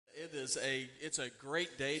It's a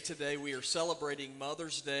great day today. We are celebrating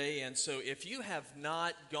Mother's Day, and so if you have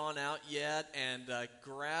not gone out yet and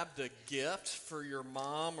grabbed a gift for your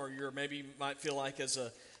mom, or maybe you might feel like as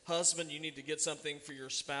a husband you need to get something for your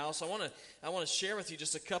spouse, I want to share with you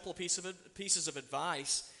just a couple of pieces of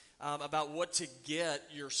advice about what to get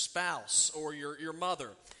your spouse or your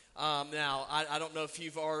mother. Now, I don't know if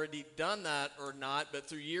you've already done that or not, but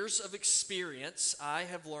through years of experience, I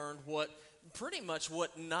have learned pretty much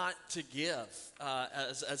what not to give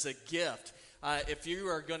as a gift. If you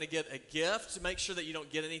are going to get a gift, make sure that you don't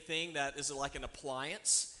get anything that is like an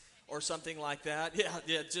appliance or something like that. Yeah,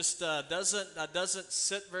 it just doesn't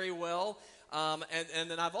sit very well. And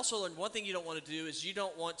then I've also learned one thing you don't want to do is you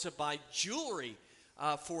don't want to buy jewelry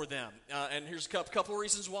for them. And here's a couple of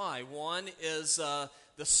reasons why. One is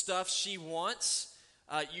the stuff she wants,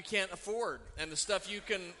 you can't afford. And the stuff you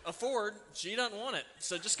can afford, she doesn't want it.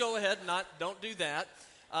 So just go ahead and don't do that.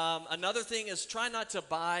 Another thing is try not to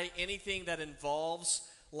buy anything that involves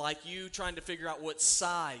like you trying to figure out what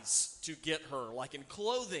size to get her, like in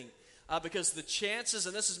clothing. Because the chances,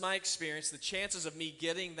 and this is my experience, the chances of me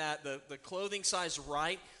getting the clothing size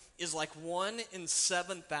right is like 1 in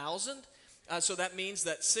 7,000. So that means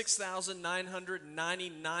that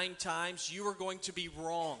 6,999 times you are going to be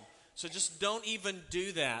wrong. So just don't even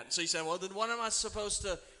do that. So you say, well, then what am I supposed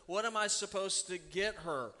to get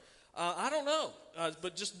her? I don't know,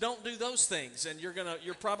 but just don't do those things, and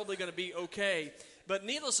you're probably gonna be okay. But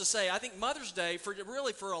needless to say, I think Mother's Day for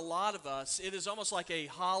a lot of us, it is almost like a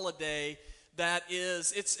holiday that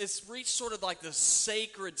it's reached sort of like the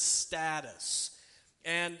sacred status.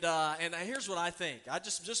 And here's what I think. I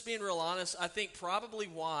just being real honest, I think probably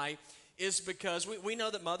why is because we know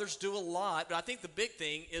that mothers do a lot, but I think the big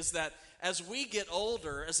thing is that as we get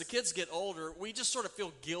older, as the kids get older, we just sort of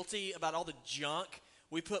feel guilty about all the junk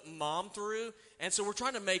we put mom through, and so we're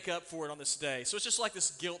trying to make up for it on this day. So it's just like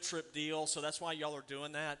this guilt trip deal, so that's why y'all are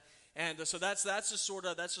doing that. And so that's just sort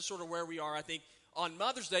of where we are, I think, on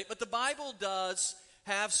Mother's Day. But the Bible does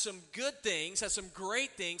have some good things, has some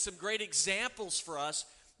great things, some great examples for us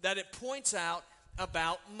that it points out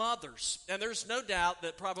about mothers. And there's no doubt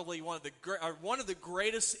that probably one of the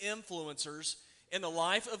greatest influencers in the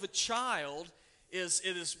life of a child is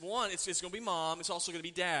it's going to be mom, it's also going to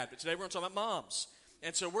be dad. But today we're going to talk about moms.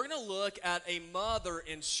 And so we're going to look at a mother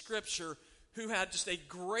in Scripture who had just a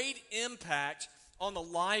great impact on the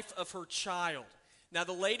life of her child. Now,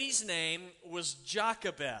 the lady's name was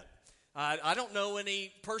Jochebed. I don't know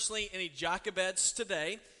any Jochebeds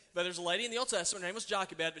today, but there's a lady in the Old Testament, her name was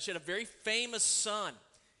Jochebed, but she had a very famous son,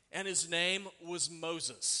 and his name was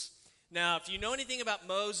Moses. Now, if you know anything about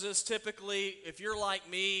Moses, typically, if you're like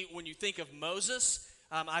me, when you think of Moses,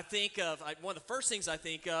 one of the first things I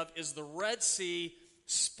think of is the Red Sea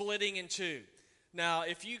splitting in two. Now,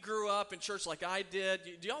 if you grew up in church like I did,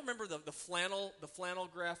 do y'all remember the flannel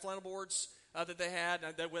boards that they had?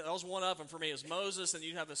 That was one of them for me. It was Moses, and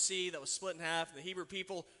you'd have a sea that was split in half, and the Hebrew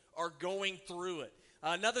people are going through it.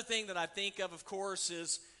 Another thing that I think of course,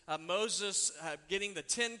 is Moses getting the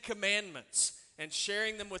 10 Commandments and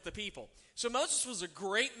sharing them with the people. So Moses was a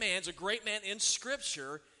great man in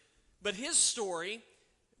Scripture, but his story,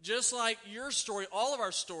 just like your story, all of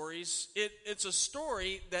our stories, it's a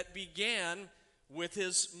story that began with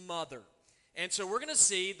his mother. And so we're going to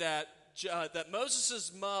see that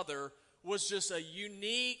Moses' mother was just a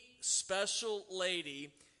unique, special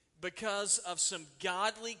lady because of some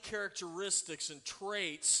godly characteristics and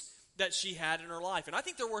traits that she had in her life. And I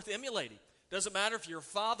think they're worth emulating. Doesn't matter if you're a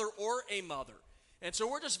father or a mother. And so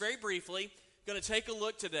we're just very briefly going to take a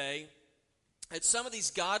look today at some of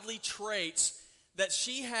these godly traits that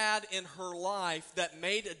she had in her life that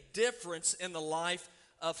made a difference in the life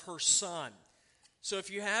of her son. So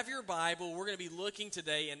if you have your Bible, we're going to be looking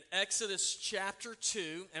today in Exodus chapter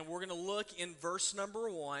 2, and we're going to look in verse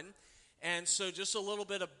number 1. And so just a little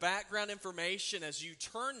bit of background information as you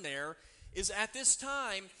turn there is at this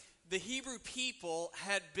time, the Hebrew people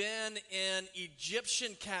had been in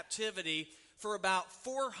Egyptian captivity for about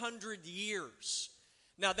 400 years.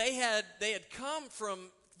 Now they had come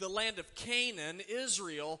from the land of Canaan,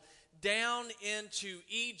 Israel, down into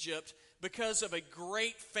Egypt because of a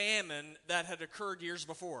great famine that had occurred years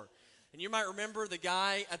before. And you might remember the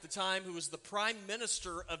guy at the time who was the prime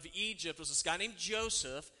minister of Egypt was this guy named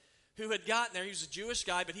Joseph, who had gotten there. He was a Jewish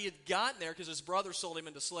guy, but he had gotten there because his brother sold him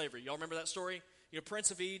into slavery. Y'all remember that story?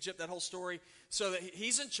 Prince of Egypt, that whole story. So that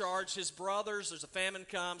he's in charge. His brothers, there's a famine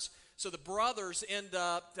comes. So the brothers end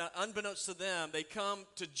up, unbeknownst to them, they come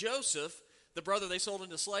to Joseph, the brother they sold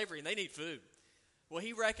into slavery, and they need food. Well,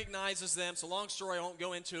 he recognizes them. It's a long story. I won't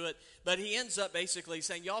go into it. But he ends up basically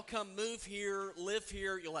saying, y'all come move here, live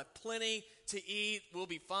here. You'll have plenty to eat. We'll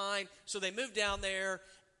be fine. So they move down there,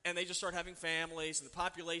 and they just start having families, and the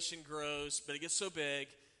population grows. But it gets so big,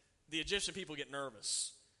 the Egyptian people get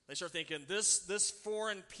nervous. They start thinking, this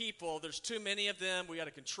foreign people, there's too many of them. We got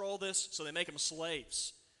to control this. So they make them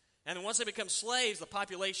slaves. And then once they become slaves, the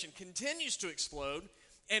population continues to explode.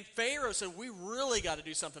 And Pharaoh said, we really got to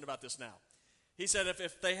do something about this now. He said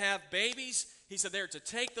if they have babies, he said they're to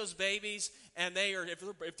take those babies, and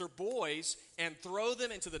if they're boys, and throw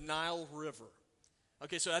them into the Nile River.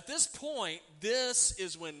 Okay, so at this point, this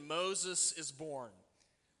is when Moses is born.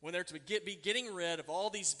 When they're to be getting rid of all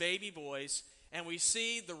these baby boys, and we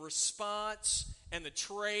see the response and the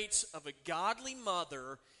traits of a godly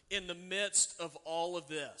mother in the midst of all of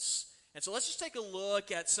this. And so let's just take a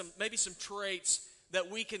look at maybe some traits that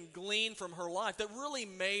we can glean from her life that really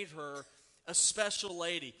made her a special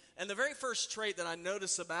lady. And the very first trait that I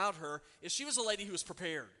notice about her is she was a lady who was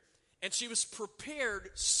prepared. And she was prepared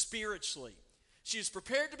spiritually. She was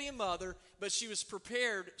prepared to be a mother, but she was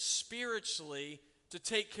prepared spiritually to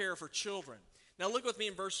take care of her children. Now look with me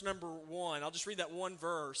in verse number 1. I'll just read that one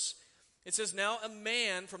verse. It says, now a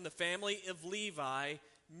man from the family of Levi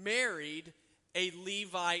married a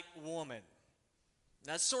Levite woman.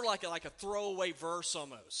 That's sort of like a throwaway verse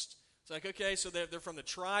almost. It's like, okay, so they're from the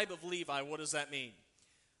tribe of Levi. What does that mean?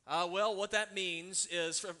 Well, what that means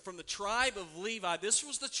is from the tribe of Levi, this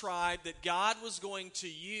was the tribe that God was going to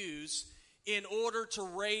use in order to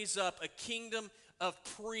raise up a kingdom of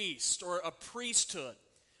priests or a priesthood.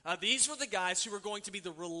 These were the guys who were going to be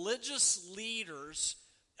the religious leaders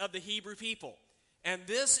of the Hebrew people. And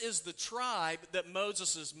this is the tribe that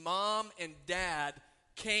Moses' mom and dad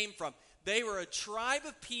came from. They were a tribe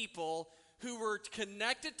of people who were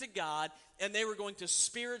connected to God, and they were going to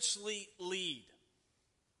spiritually lead.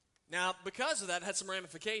 Now, because of that, it had some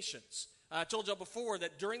ramifications. I told y'all before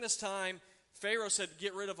that during this time, Pharaoh said,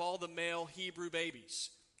 get rid of all the male Hebrew babies.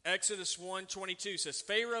 Exodus 1:22 says,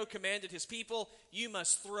 Pharaoh commanded his people, you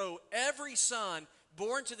must throw every son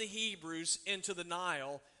born to the Hebrews into the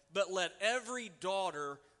Nile, but let every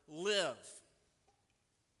daughter live.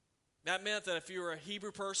 That meant that if you were a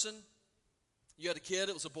Hebrew person, you had a kid,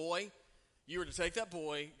 it was a boy, you were to take that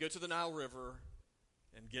boy, go to the Nile River,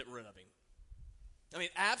 and get rid of him.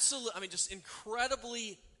 Just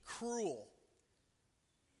incredibly cruel.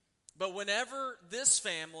 But whenever this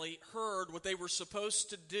family heard what they were supposed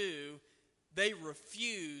to do, they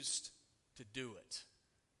refused to do it.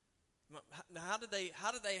 Now, how did they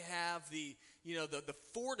have the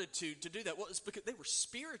fortitude to do that? Well, it's because they were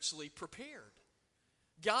spiritually prepared.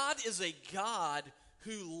 God is a God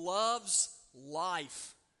who loves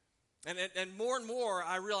life. And more,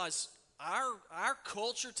 I realize our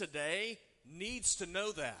culture today needs to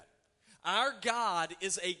know that. Our God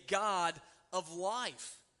is a God of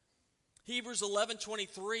life. Hebrews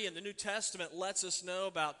 11:23 in the New Testament lets us know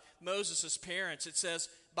about Moses' parents. It says,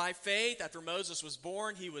 by faith, after Moses was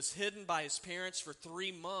born, he was hidden by his parents for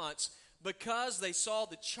 3 months because they saw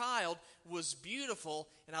the child was beautiful,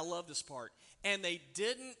 and I love this part, and they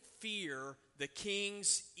didn't fear the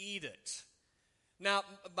king's edict. Now,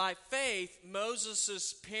 by faith,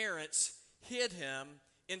 Moses' parents hid him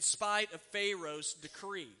in spite of Pharaoh's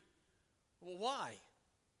decree. Well, why?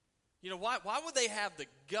 Why would they have the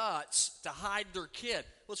guts to hide their kid?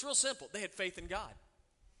 Well, it's real simple. They had faith in God.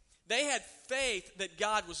 They had faith that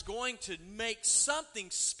God was going to make something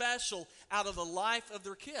special out of the life of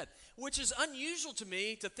their kid, which is unusual to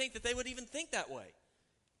me to think that they would even think that way.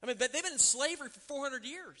 They've been in slavery for 400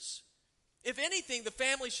 years. If anything, the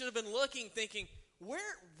family should have been looking, thinking,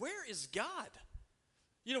 where is God?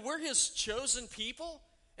 We're his chosen people,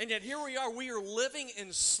 and yet here we are living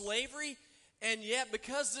in slavery. And yet,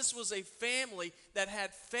 because this was a family that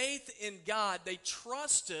had faith in God, they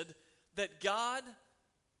trusted that God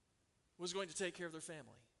was going to take care of their family.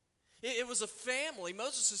 It was a family,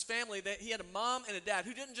 Moses' family, that he had a mom and a dad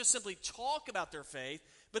who didn't just simply talk about their faith,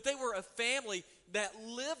 but they were a family that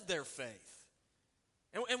lived their faith.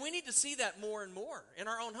 And we need to see that more and more in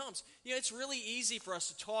our own homes. It's really easy for us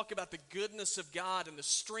to talk about the goodness of God and the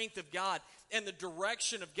strength of God and the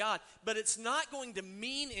direction of God, but it's not going to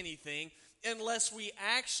mean anything unless we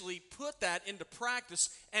actually put that into practice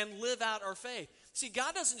and live out our faith. See,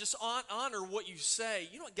 God doesn't just honor what you say.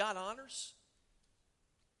 You know what God honors?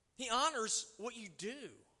 He honors what you do.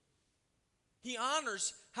 He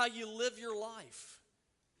honors how you live your life.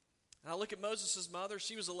 And I look at Moses' mother.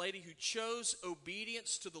 She was a lady who chose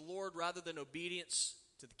obedience to the Lord rather than obedience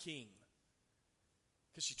to the king.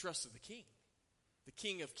 Because she trusted the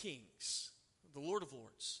king of kings, the Lord of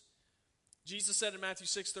lords. Jesus said in Matthew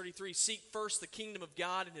 6:33, "Seek first the kingdom of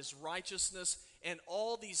God and his righteousness, and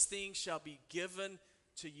all these things shall be given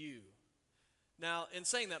to you." Now, in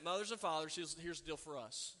saying that, mothers and fathers, here's the deal for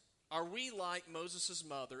us. Are we like Moses'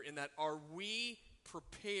 mother in that are we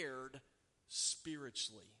prepared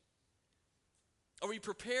spiritually? Are we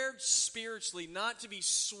prepared spiritually not to be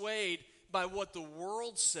swayed by what the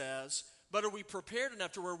world says, but are we prepared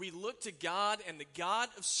enough to where we look to God and the God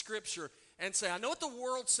of Scripture and say, I know what the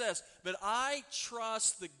world says, but I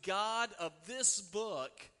trust the God of this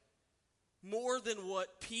book more than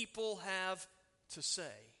what people have to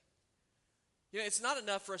say. You know, it's not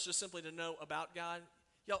enough for us just simply to know about God.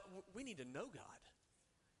 Y'all, we need to know God.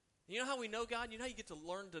 You know how we know God? You know how you get to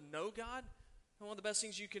learn to know God? And one of the best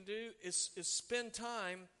things you can do is spend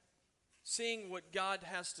time seeing what God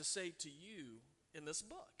has to say to you in this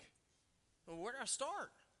book. Well, where do I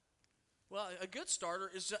start? Well, a good starter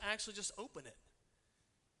is to actually just open it.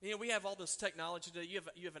 You know, we have all this technology today. You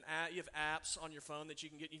have apps on your phone that you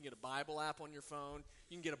can get. You can get a Bible app on your phone.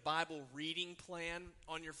 You can get a Bible reading plan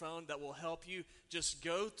on your phone that will help you just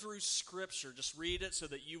go through Scripture. Just read it so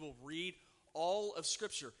that you will read all of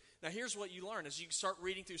Scripture. Now, here's what you learn. As you start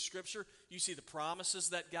reading through Scripture, you see the promises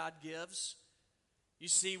that God gives. You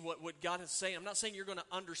see what God is saying. I'm not saying you're going to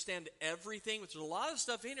understand everything, but there's a lot of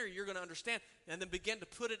stuff in here you're going to understand, and then begin to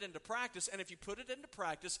put it into practice. And if you put it into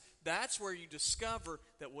practice, that's where you discover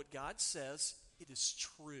that what God says, it is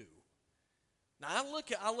true. Now,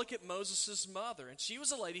 I look at Moses' mother, and she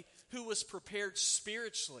was a lady who was prepared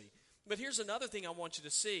spiritually. But here's another thing I want you to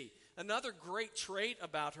see. Another great trait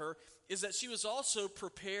about her is that she was also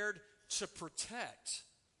prepared to protect.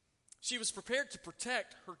 She was prepared to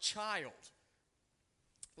protect her child.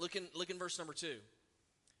 Look in verse number 2. It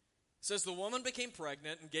says, "The woman became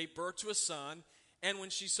pregnant and gave birth to a son, and when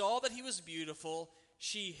she saw that he was beautiful,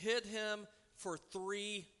 she hid him for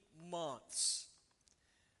 3 months."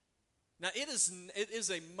 Now, it is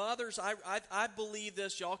a mother's, I believe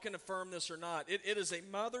this, y'all can affirm this or not, it is a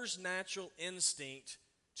mother's natural instinct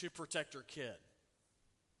to protect her kid.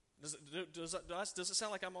 Does it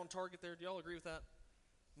sound like I'm on target there? Do y'all agree with that?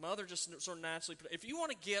 Mother just sort of naturally, if you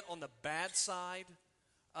want to get on the bad side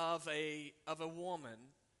of a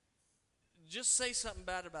woman, just say something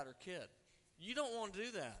bad about her kid. You don't want to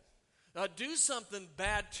do that. Do something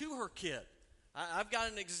bad to her kid. I've got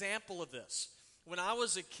an example of this. When I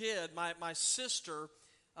was a kid, my sister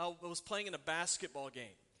was playing in a basketball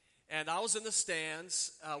game. And I was in the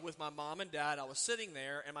stands with my mom and dad. I was sitting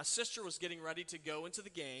there, and my sister was getting ready to go into the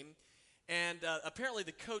game. And apparently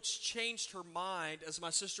the coach changed her mind as my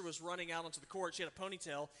sister was running out onto the court. She had a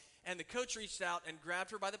ponytail. And the coach reached out and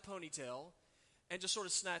grabbed her by the ponytail and just sort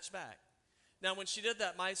of snatched back. Now, when she did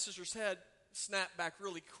that, my sister's head snapped back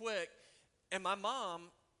really quick, and my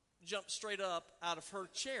mom jumped straight up out of her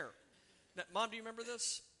chair. Now, Mom, do you remember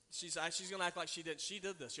this? She's going to act like she did. She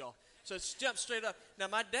did this, y'all. So she jumped straight up. Now,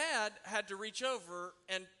 my dad had to reach over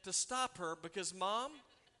and to stop her because Mom,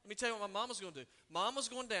 let me tell you what my mom was going to do. Mom was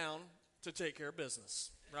going down to take care of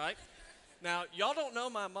business, right? Now, y'all don't know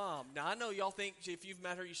my mom. Now, I know y'all think if you've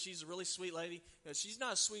met her, she's a really sweet lady. No, she's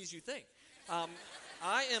not as sweet as you think.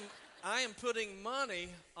 I am putting money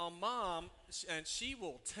on Mom, and she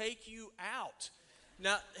will take you out.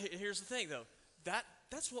 Now, here's the thing, though.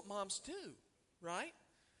 That's what moms do, right?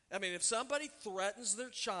 I mean, if somebody threatens their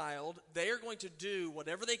child, they are going to do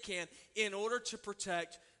whatever they can in order to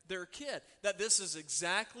protect their kid. That this is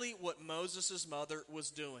exactly what Moses' mother was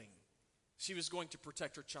doing. She was going to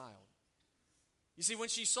protect her child. You see, when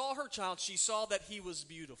she saw her child, she saw that he was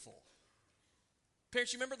beautiful.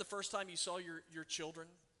 Parents, you remember the first time you saw your children?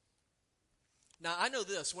 Now, I know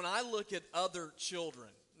this. When I look at other children,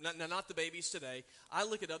 not the babies today, I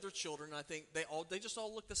look at other children and I think they just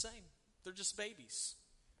all look the same. They're just babies.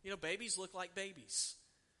 You know, babies look like babies.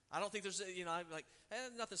 I don't think there's, I'm like,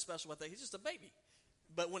 nothing special about that. He's just a baby.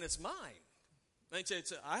 But when it's mine,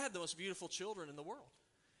 I had the most beautiful children in the world.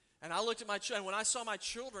 And I looked at my children, and when I saw my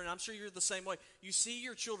children, I'm sure you're the same way, you see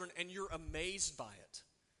your children and you're amazed by it.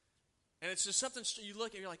 And it's just something you look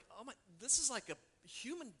at and you're like, oh my, this is like a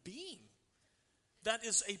human being. That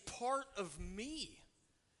is a part of me.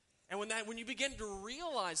 And when you begin to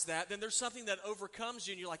realize that, then there's something that overcomes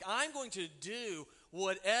you and you're like, I'm going to do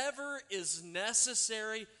whatever is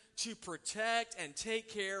necessary to protect and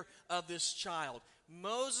take care of this child.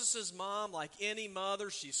 Moses' mom, like any mother,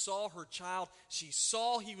 she saw her child. She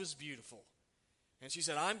saw he was beautiful. And she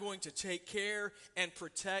said, I'm going to take care and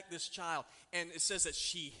protect this child. And it says that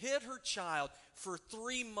she hid her child for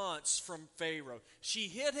 3 months from Pharaoh. She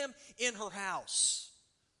hid him in her house.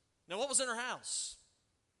 Now, what was in her house?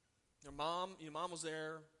 Your mom was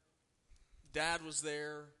there. Dad was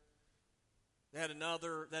there. They had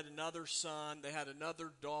another son. They had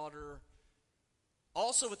another daughter.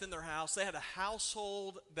 Also within their house, they had a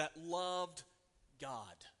household that loved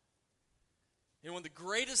God. And one of the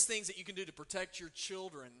greatest things that you can do to protect your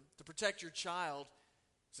children, to protect your child,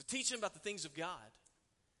 is to teach them about the things of God.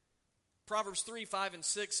 Proverbs 3, 5, and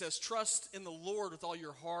 6 says, "Trust in the Lord with all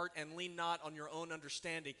your heart and lean not on your own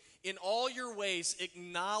understanding. In all your ways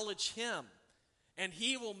acknowledge Him, and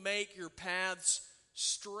He will make your paths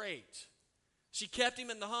straight." She kept him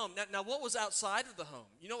in the home. Now, what was outside of the home?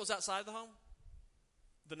 You know what was outside of the home?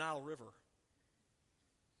 The Nile River.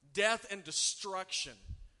 Death and destruction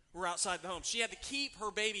were outside the home. She had to keep her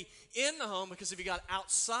baby in the home because if he got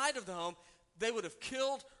outside of the home, they would have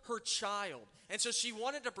killed her child. And so she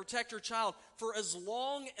wanted to protect her child for as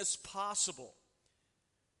long as possible.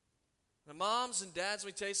 Now, moms and dads,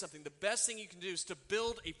 let me tell you something. The best thing you can do is to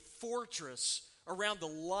build a fortress around the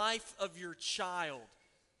life of your child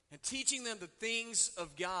and teaching them the things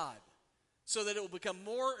of God so that it will become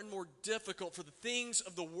more and more difficult for the things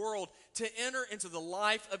of the world to enter into the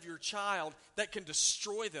life of your child that can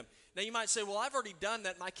destroy them. Now you might say, well, I've already done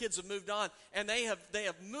that. My kids have moved on, and they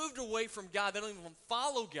have moved away from God. They don't even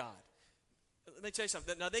follow God. Let me tell you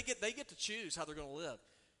something. Now they get to choose how they're going to live.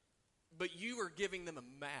 But you are giving them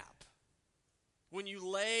a map. When you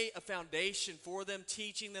lay a foundation for them,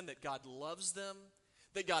 teaching them that God loves them,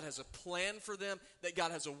 that God has a plan for them, that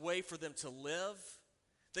God has a way for them to live,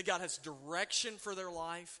 that God has direction for their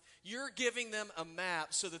life, you're giving them a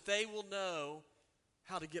map so that they will know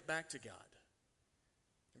how to get back to God.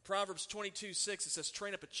 In Proverbs 22, 6, it says,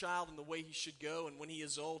 "Train up a child in the way he should go, and when he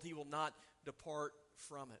is old, he will not depart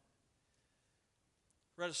from it."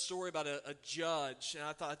 I read a story about a judge, and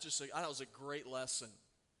I thought it was a great lesson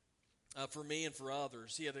for me and for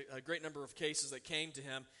others. He had a great number of cases that came to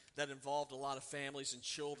him that involved a lot of families and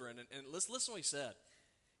children. And listen to what he said.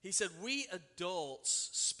 He said, "We adults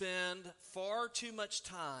spend far too much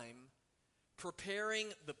time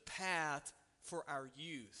preparing the path for our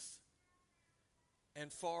youth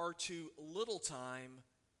and far too little time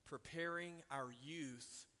preparing our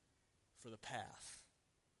youth for the path."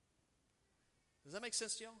 Does that make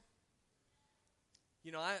sense to y'all?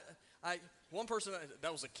 You know, one person,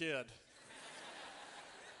 that was a kid.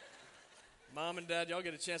 Mom and Dad, y'all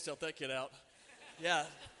get a chance to help that kid out. Yeah.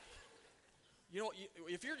 You know,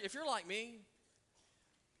 if you're like me,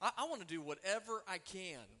 I want to do whatever I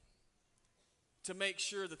can to make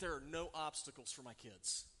sure that there are no obstacles for my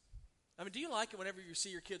kids. I mean, do you like it whenever you see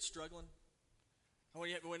your kid struggling?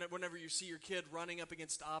 Whenever you see your kid running up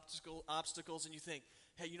against obstacles and you think,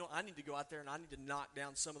 hey, you know, I need to go out there and I need to knock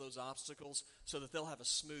down some of those obstacles so that they'll have a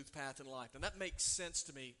smooth path in life. And that makes sense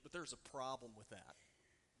to me, but there's a problem with that.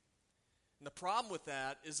 And the problem with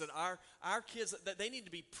that is that our kids, that they need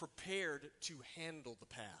to be prepared to handle the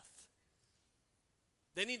path.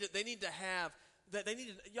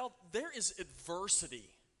 Y'all, there is adversity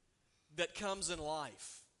that comes in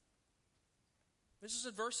life. There's just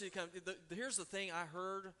adversity. Here's the thing I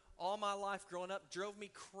heard all my life growing up, drove me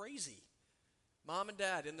crazy. Mom and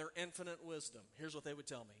Dad, in their infinite wisdom, here's what they would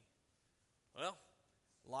tell me. Well,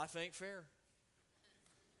 life ain't fair.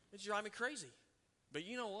 It drive me crazy. But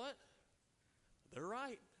you know what? They're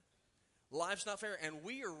right. Life's not fair. And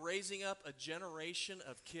we are raising up a generation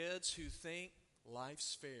of kids who think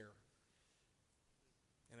life's fair.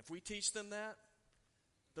 And if we teach them that,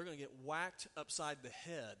 they're going to get whacked upside the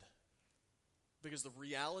head. Because the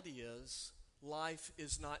reality is, life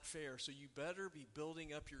is not fair. So you better be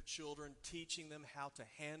building up your children, teaching them how to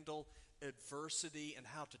handle adversity and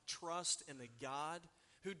how to trust in the God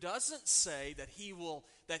who doesn't say that he will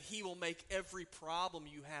make every problem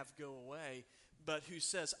you have go away, but who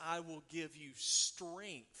says, I will give you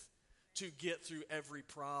strength to get through every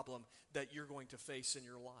problem that you're going to face in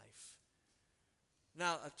your life.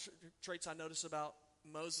 Now, traits I notice about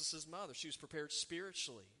Moses' mother, she was prepared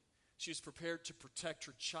spiritually. She was prepared to protect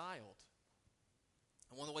her child.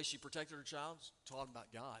 And one of the ways she protected her child was talking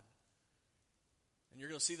about God. And you're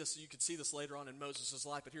going to see this, you can see this later on in Moses'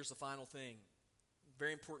 life, but here's the final thing.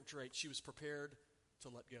 Very important trait. She was prepared to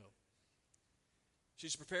let go.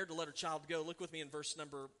 She's prepared to let her child go. Look with me in verse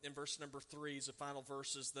number 3 is the final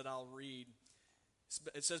verses that I'll read.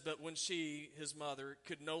 It says, but when she, his mother,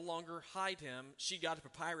 could no longer hide him, she got a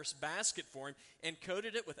papyrus basket for him and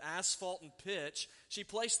coated it with asphalt and pitch. She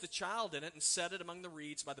placed the child in it and set it among the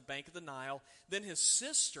reeds by the bank of the Nile. Then his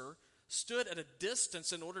sister stood at a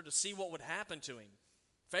distance in order to see what would happen to him.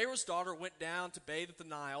 Pharaoh's daughter went down to bathe at the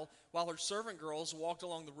Nile, while her servant girls walked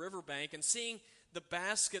along the riverbank, and seeing the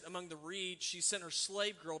basket among the reeds, she sent her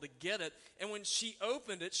slave girl to get it. And when she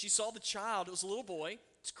opened it, she saw the child. It was a little boy,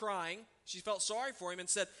 He's crying. She felt sorry for him and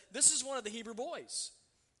said, "This is one of the Hebrew boys."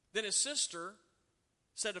 Then his sister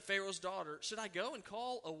said to Pharaoh's daughter, "Should I go and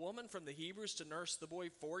call a woman from the Hebrews to nurse the boy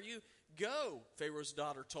for you?" "Go," Pharaoh's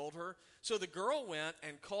daughter told her. So the girl went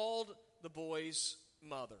and called the boy's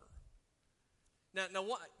mother. Now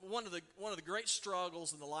one of the great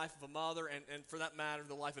struggles in the life of a mother, and for that matter,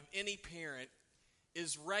 the life of any parent,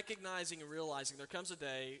 is recognizing and realizing there comes a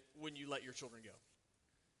day when you let your children go.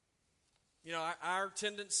 You know, our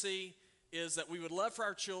tendency is that we would love for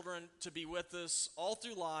our children to be with us all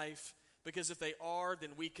through life, because if they are,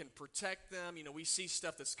 then we can protect them. You know, we see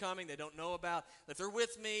stuff that's coming they don't know about. If they're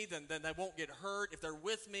with me, then they won't get hurt. If they're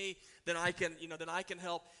with me, then I can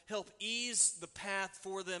help ease the path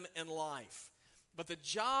for them in life. But the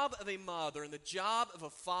job of a mother and the job of a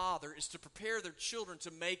father is to prepare their children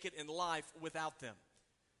to make it in life without them.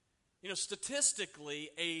 You know, statistically,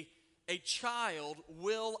 a child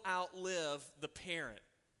will outlive the parent.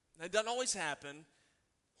 Now, it doesn't always happen,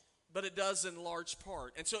 but it does in large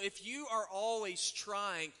part. And so if you are always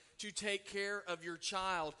trying to take care of your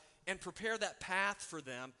child and prepare that path for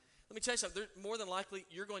them, let me tell you something, more than likely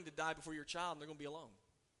you're going to die before your child and they're going to be alone.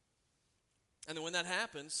 And then when that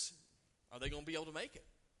happens, are they going to be able to make it?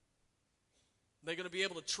 Are they going to be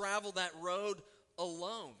able to travel that road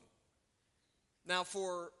alone? Now,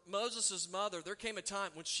 for Moses' mother, there came a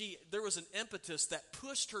time when there was an impetus that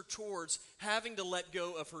pushed her towards having to let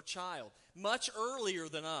go of her child, much earlier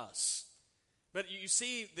than us. But you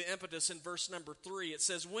see the impetus in verse number 3. It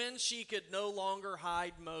says, when she could no longer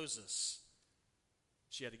hide Moses,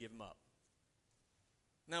 she had to give him up.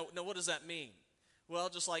 Now, what does that mean? Well,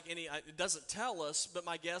 just like it doesn't tell us, but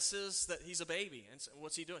my guess is that he's a baby. And so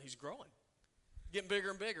what's he doing? He's growing, getting bigger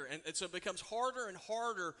and bigger. And so it becomes harder and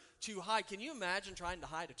harder to hide. Can you imagine trying to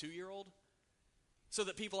hide a 2-year-old so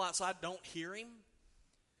that people outside don't hear him?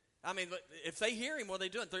 I mean, if they hear him, what are they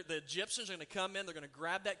doing? The Egyptians are going to come in, they're going to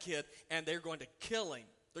grab that kid, and they're going to kill him.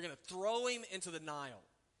 They're going to throw him into the Nile.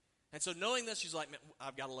 And so knowing this, she's like, man,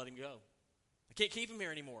 I've got to let him go. I can't keep him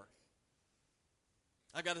here anymore.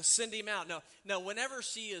 I've got to send him out. Now, whenever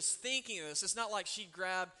she is thinking of this, it's not like she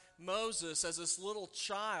grabbed Moses as this little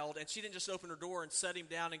child and she didn't just open her door and set him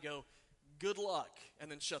down and go, good luck,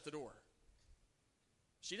 and then shut the door.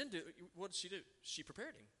 She didn't do it. What did she do? She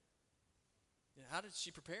prepared him. How did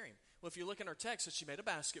she prepare him? Well, if you look in our text, it says she made a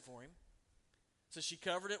basket for him. So she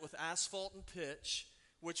covered it with asphalt and pitch,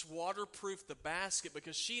 which waterproofed the basket,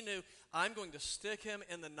 because she knew, I'm going to stick him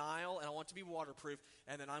in the Nile and I want it to be waterproof,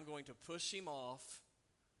 and then I'm going to push him off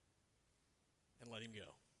and let him go.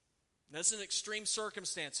 That's an extreme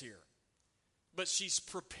circumstance here. But she's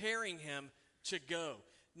preparing him to go.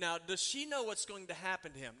 Now, does she know what's going to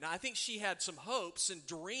happen to him? Now, I think she had some hopes and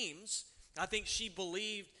dreams. I think she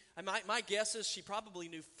believed, my guess is she probably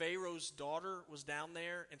knew Pharaoh's daughter was down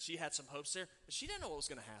there and she had some hopes there, but she didn't know what was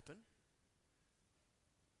going to happen.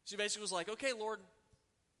 She basically was like, okay, Lord,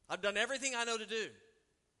 I've done everything I know to do.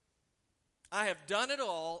 I have done it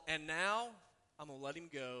all, and now I'm going to let him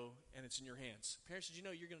go, and it's in your hands. Parents, did you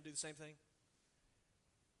know you're going to do the same thing?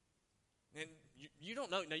 And you don't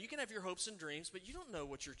know. Now, you can have your hopes and dreams, but you don't know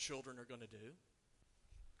what your children are going to do.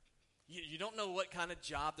 You don't know what kind of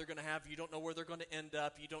job they're going to have. You don't know where they're going to end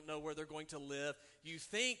up. You don't know where they're going to live. You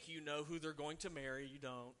think you know who they're going to marry. You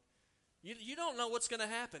don't. You don't know what's going to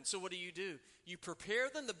happen. So what do? You prepare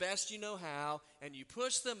them the best you know how, and you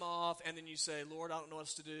push them off, and then you say, Lord, I don't know what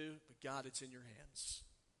else to do, but God, it's in your hands.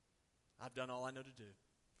 I've done all I know to do.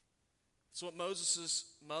 That's what Moses'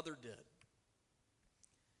 mother did.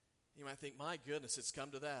 You might think, my goodness, it's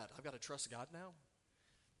come to that. I've got to trust God now?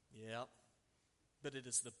 Yeah, but it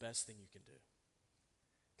is the best thing you can do.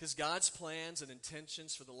 Because God's plans and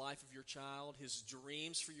intentions for the life of your child, His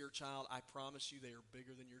dreams for your child, I promise you they are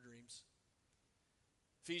bigger than your dreams.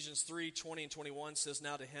 Ephesians 3:20 and 21 says,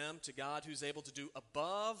 now to Him, to God, who's able to do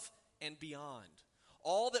above and beyond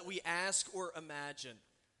all that we ask or imagine,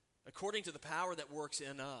 according to the power that works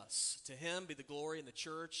in us. To Him be the glory in the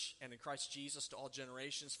church and in Christ Jesus to all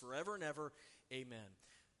generations, forever and ever. Amen.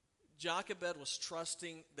 Jochebed was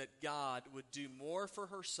trusting that God would do more for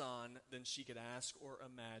her son than she could ask or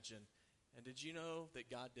imagine. And did you know that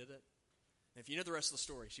God did it? And if you know the rest of the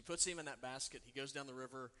story, she puts him in that basket. He goes down the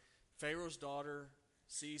river. Pharaoh's daughter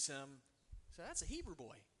sees him. Says, that's a Hebrew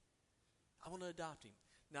boy. I want to adopt him.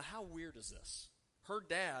 Now, how weird is this? Her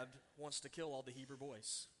dad wants to kill all the Hebrew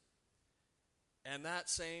boys. And that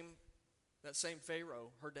same Pharaoh,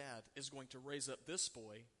 her dad, is going to raise up this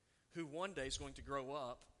boy who one day is going to grow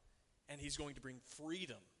up and he's going to bring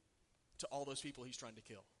freedom to all those people he's trying to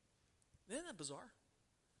kill. Isn't that bizarre?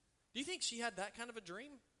 Do you think she had that kind of a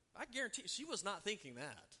dream? I guarantee she was not thinking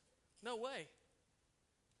that. No way.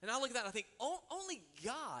 And I look at that and I think, only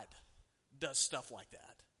God does stuff like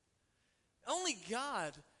that. Only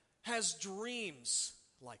God has dreams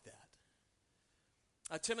like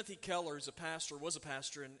that. Timothy Keller is was a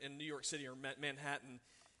pastor in New York City or Manhattan.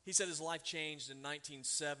 He said his life changed in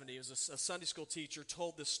 1970. He was a Sunday school teacher,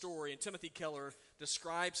 told this story, and Timothy Keller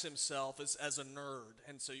describes himself as a nerd.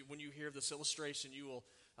 And so when you hear this illustration, you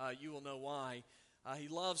will know why. He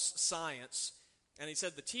loves science, and he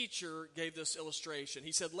said the teacher gave this illustration.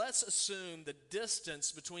 He said, let's assume the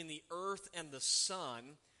distance between the earth and the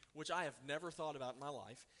sun, which I have never thought about in my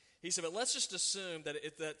life. He said, but let's just assume that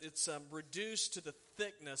it's reduced to the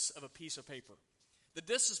thickness of a piece of paper. The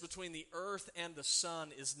distance between the earth and the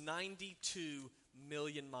sun is 92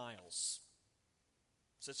 million miles.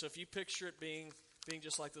 So if you picture it being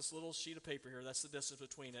just like this little sheet of paper here, that's the distance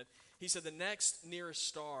between it. He said the next nearest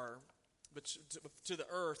star to the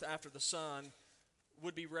earth after the sun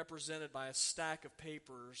would be represented by a stack of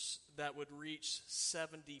papers that would reach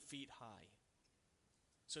 70 feet high.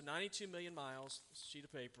 So 92 million miles, sheet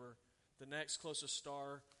of paper. The next closest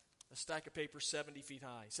star, a stack of papers 70 feet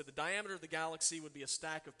high. So the diameter of the galaxy would be a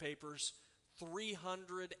stack of papers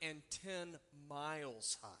 310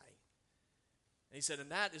 miles high. And he said,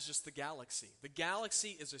 and that is just the galaxy. The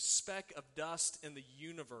galaxy is a speck of dust in the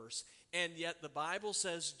universe. And yet the Bible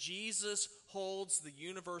says Jesus holds the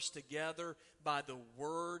universe together by the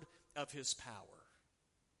word of his power.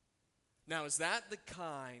 Now, is that the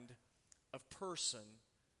kind of person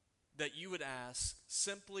that you would ask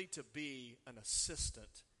simply to be an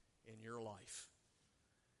assistant in your life?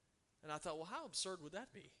 And I thought, well, how absurd would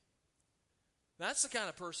that be? That's the kind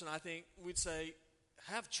of person I think we'd say,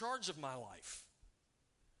 have charge of my life.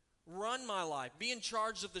 Run my life. Be in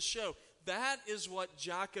charge of the show. That is what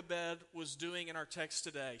Jochebed was doing in our text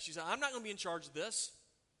today. She said, I'm not going to be in charge of this.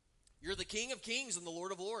 You're the King of Kings and the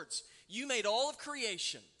Lord of Lords. You made all of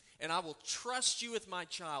creation, and I will trust you with my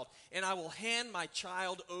child, and I will hand my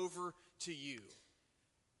child over to you.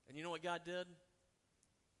 And you know what God did?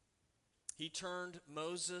 He turned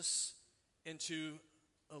Moses into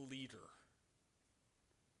a leader.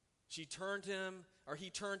 He turned him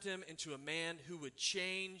into a man who would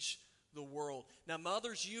change the world. Now,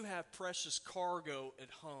 mothers, you have precious cargo at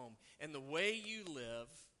home, and the way you live,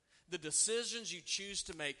 the decisions you choose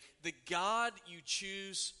to make, the God you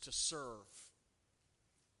choose to serve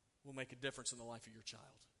will make a difference in the life of your child.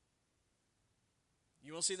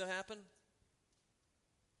 You want to see that happen?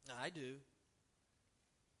 I do.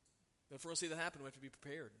 But if we're going to see that happen, we have to be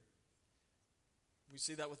prepared. We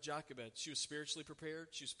see that with Jochebed. She was spiritually prepared.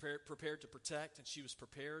 She was prepared to protect, and she was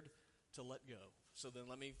prepared to let go. So then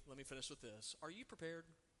let me finish with this. Are you prepared?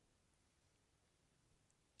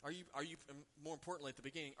 Are you more importantly at the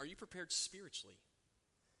beginning, are you prepared spiritually?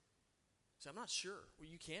 See, I'm not sure. Well,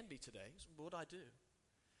 you can be today. So what would I do?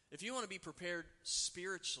 If you want to be prepared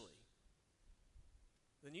spiritually,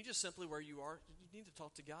 then you just simply where you are, you need to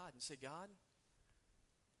talk to God and say, God,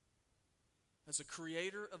 as a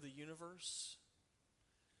creator of the universe,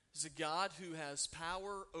 is a God who has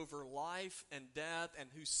power over life and death and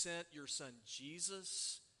who sent your son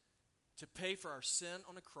Jesus to pay for our sin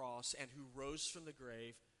on a cross and who rose from the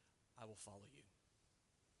grave, I will follow you.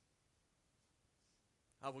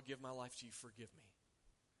 I will give my life to you. Forgive me.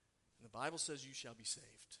 And the Bible says you shall be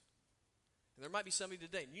saved. And there might be somebody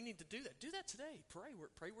today, and you need to do that. Do that today.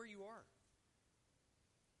 Pray where you are.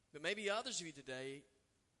 But maybe others of you today,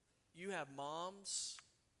 you have moms,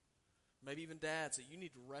 maybe even dads that you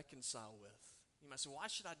need to reconcile with. You might say, why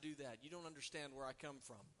should I do that? You don't understand where I come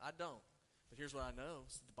from. I don't. But here's what I know.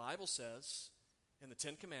 The Bible says in the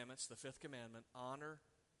 10 Commandments, the 5th commandment, honor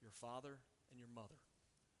your father and your mother.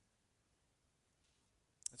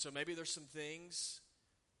 And so maybe there's some things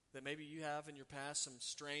that maybe you have in your past, some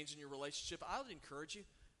strains in your relationship. I would encourage you,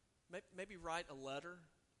 maybe write a letter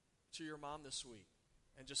to your mom this week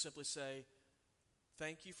and just simply say,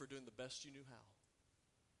 thank you for doing the best you knew how.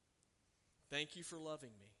 Thank you for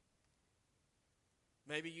loving me.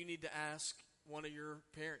 Maybe you need to ask one of your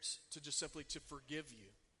parents to just simply to forgive you.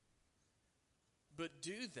 But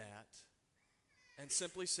do that and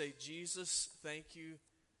simply say, Jesus, thank you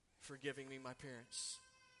for giving me my parents.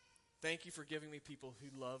 Thank you for giving me people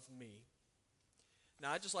who love me.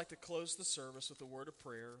 Now, I'd just like to close the service with a word of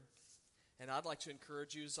prayer. And I'd like to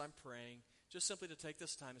encourage you as I'm praying, just simply to take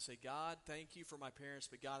this time and say, God, thank you for my parents,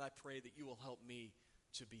 but God, I pray that you will help me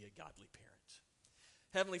to be a godly parent.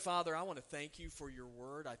 Heavenly Father, I want to thank you for your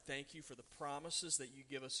word. I thank you for the promises that you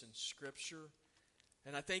give us in Scripture.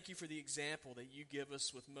 And I thank you for the example that you give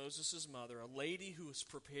us with Moses' mother, a lady who was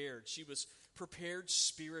prepared. She was prepared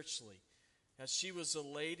spiritually. As she was a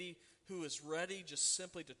lady who is ready just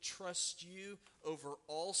simply to trust you over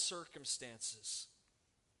all circumstances.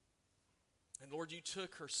 And Lord, you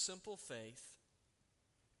took her simple faith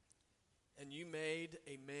and you made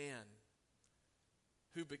a man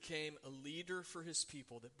who became a leader for his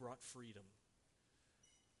people that brought freedom.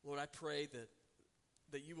 Lord, I pray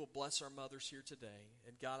that you will bless our mothers here today.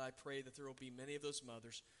 And God, I pray that there will be many of those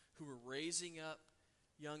mothers who are raising up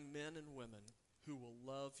young men and women who will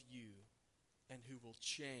love you and who will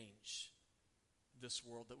change this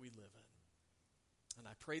world that we live in. And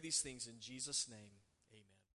I pray these things in Jesus' name.